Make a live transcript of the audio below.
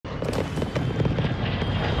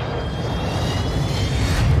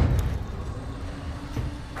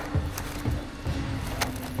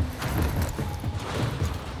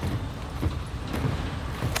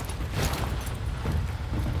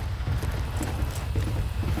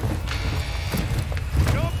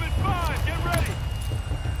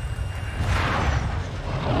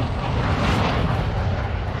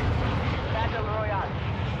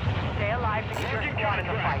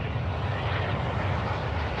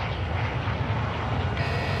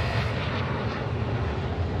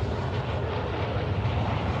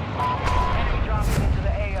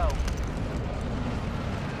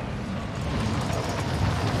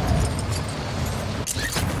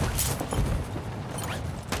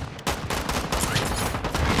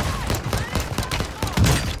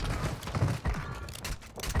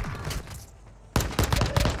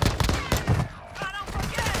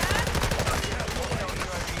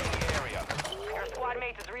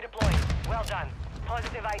redeploying. Well done.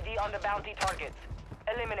 Positive ID on the bounty targets.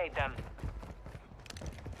 Eliminate them.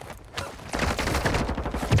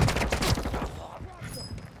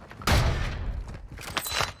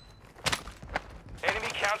 Enemy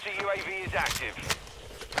counter UAV is active.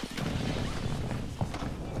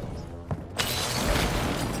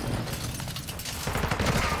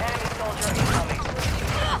 Enemy soldier incoming.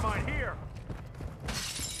 Mine here.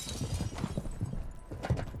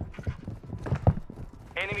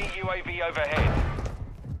 Enemy UAV overhead.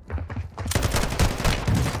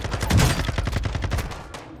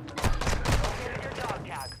 Here's your dog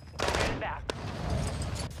tag. Go get it back.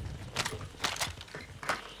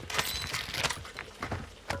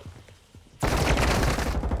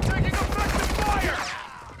 Taking effective fire!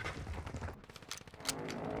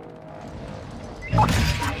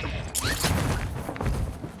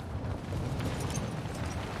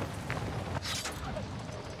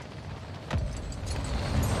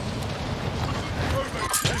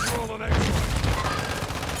 Visual on X-ray.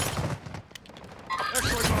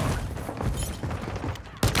 X-ray bomb.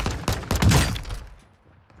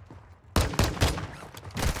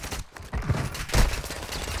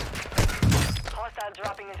 Hostile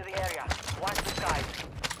dropping into the area. Watch the skies.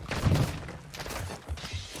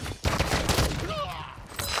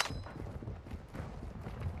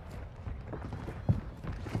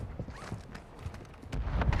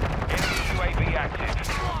 Enemy UAV active.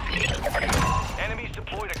 Enemies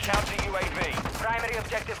deployed a counter UAV. Primary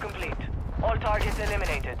objective complete. All targets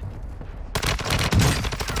eliminated.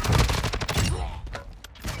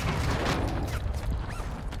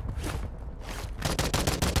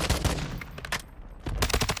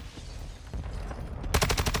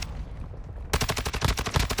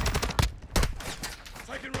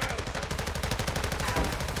 Taking rounds.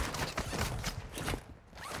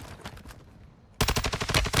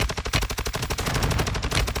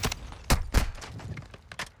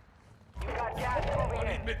 You got gas moving I in.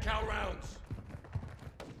 need mid-cal rounds.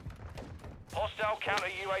 Hostile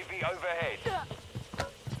counter UAV overhead.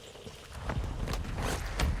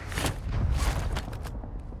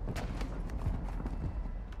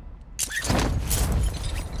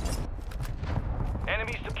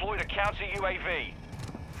 Enemies deployed a counter UAV.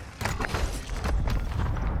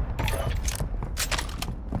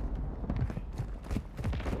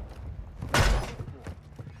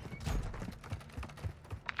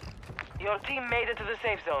 Your team made it to the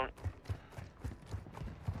safe zone.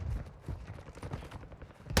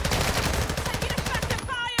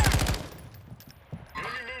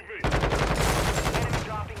 Enemy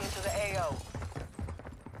dropping into the AO.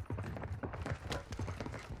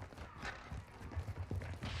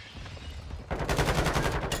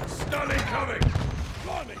 Stun incoming.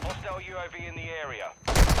 Blimey. Hostile UAV in the area.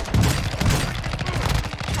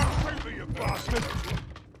 Over, you bastard.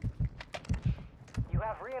 You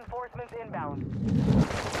have reinforcements inbound.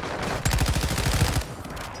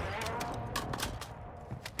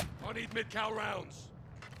 I need mid-cal rounds.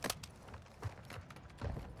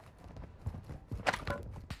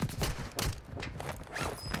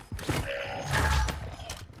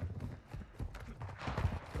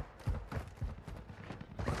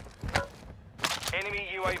 Enemy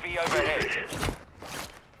UAV overhead.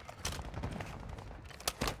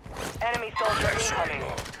 Enemy soldier incoming.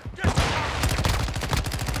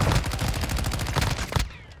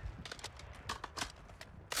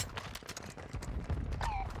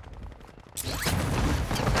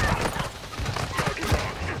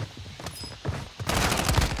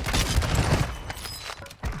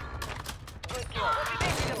 Good kill.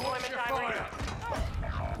 Deployment time ready. Fire.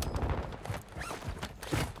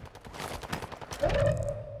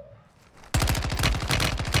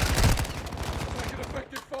 Taking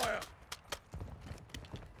effective fire.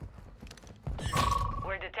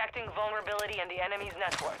 We're detecting vulnerability in the enemy's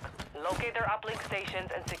network. Locate their uplink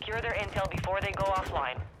stations and secure their intel before they go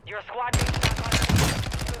offline. Your squad mates back on their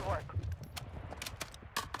feet. Good work.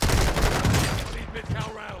 I need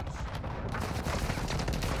mid-cal rounds.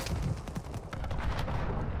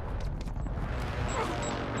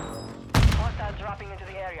 Hostiles dropping into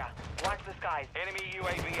the area. Watch the skies. Enemy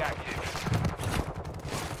UAV active.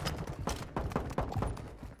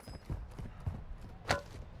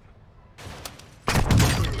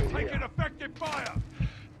 Taking effective fire.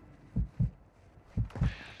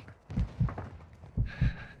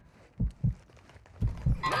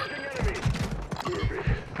 Marking enemy.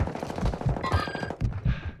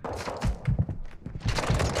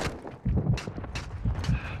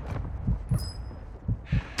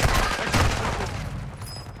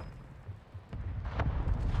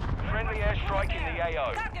 Friendly airstrike in the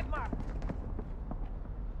AO. Target mark.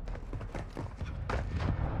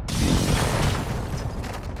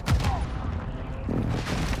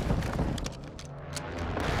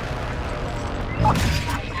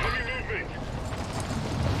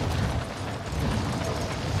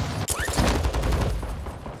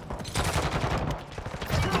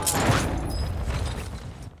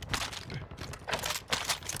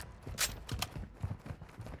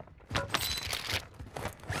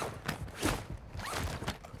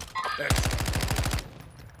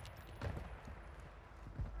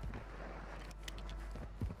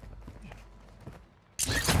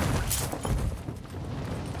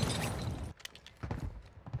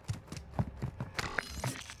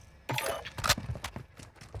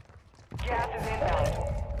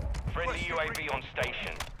 UAV on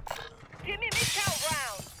station. Give me mid-town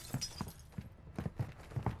rounds.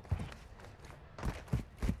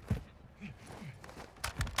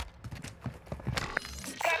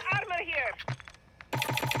 Got armor here.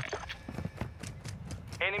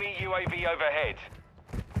 Enemy UAV overhead.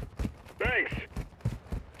 Thanks.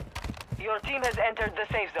 Your team has entered the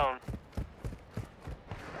safe zone.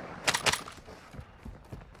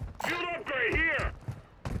 Fuel upgrade here.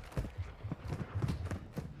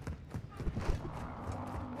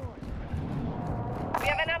 We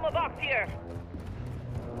have an ammo box here.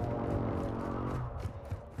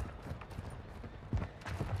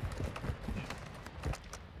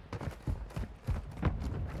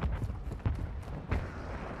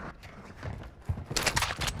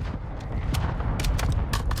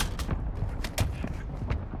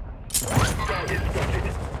 Target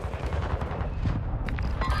spotted.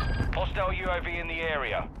 Hostile UAV in the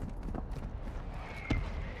area.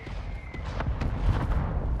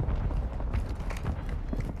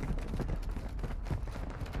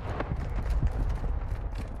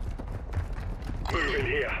 Moving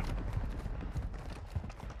here.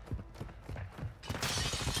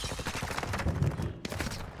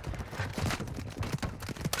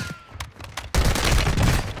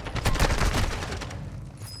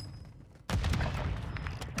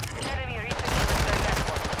 Enemy reaching their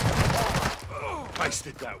network.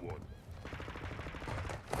 Wasted that one.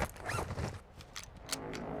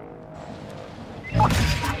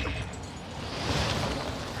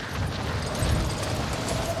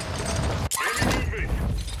 Enemy movement.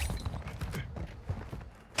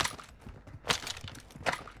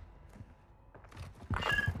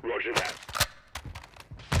 Roger that.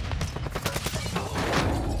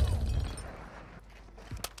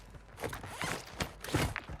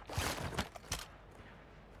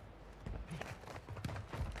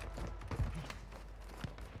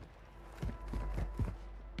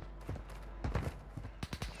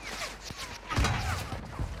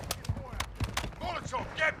 Molotov,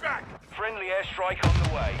 get back! Friendly airstrike on the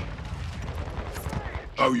way.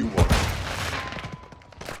 Oh, you want?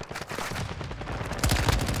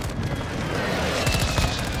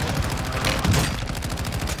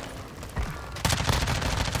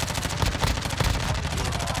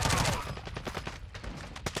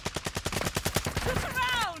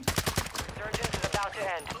 Resurgence is about to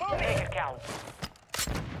end. Make it count.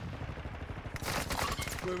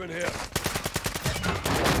 Moving here.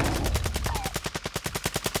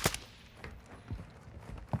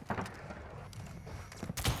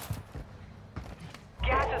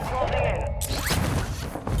 Gas is closing in.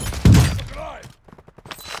 Alive!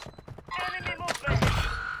 Enemy movement.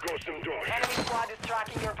 Got some dosh. Enemy squad is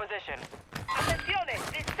tracking your position. Attenzione,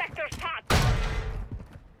 this sector's hot.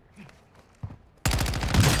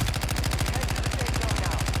 Head to the safe zone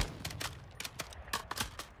now.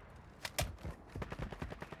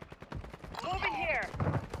 Moving here.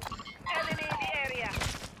 Enemy in the area.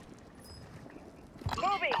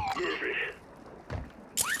 Moving. Moving.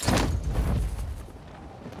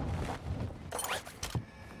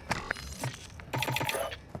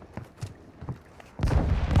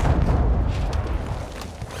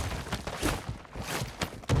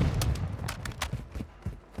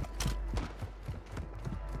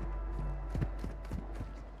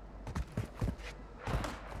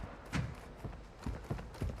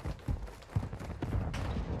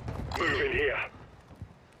 Moving here.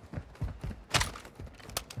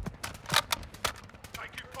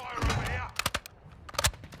 Taking fire over here.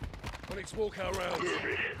 Running small cow rounds.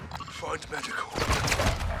 Moving. Find medical.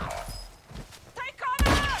 Take cover!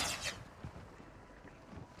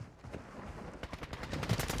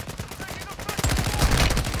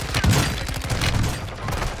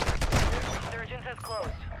 Resurgence has closed.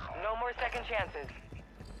 No more second chances.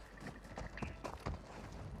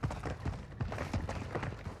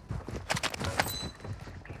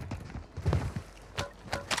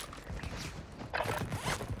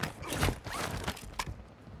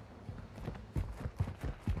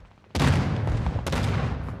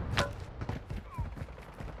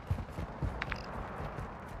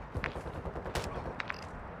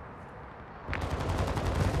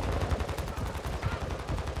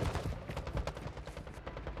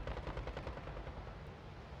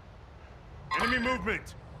 Enemy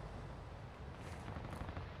movement.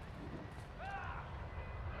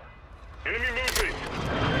 Enemy movement.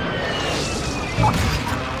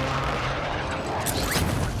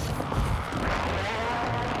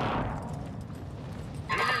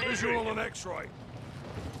 Enemy Visual movement. on X-ray.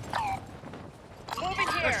 Moving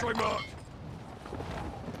here. X-ray marked.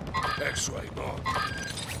 X-ray marked.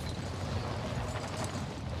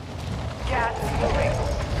 Gas is moving.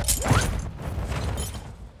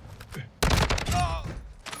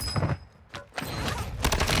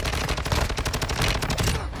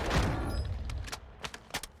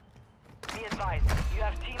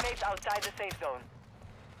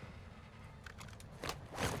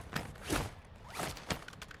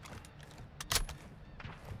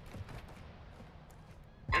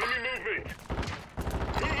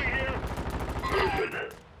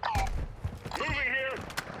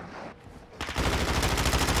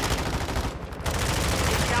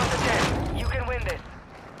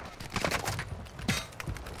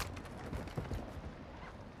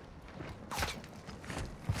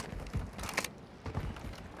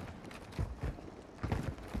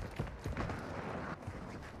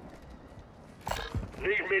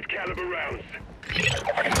 Need mid-caliber rounds.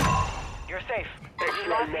 You're safe. X-ray You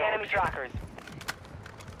lost the marked. enemy trackers.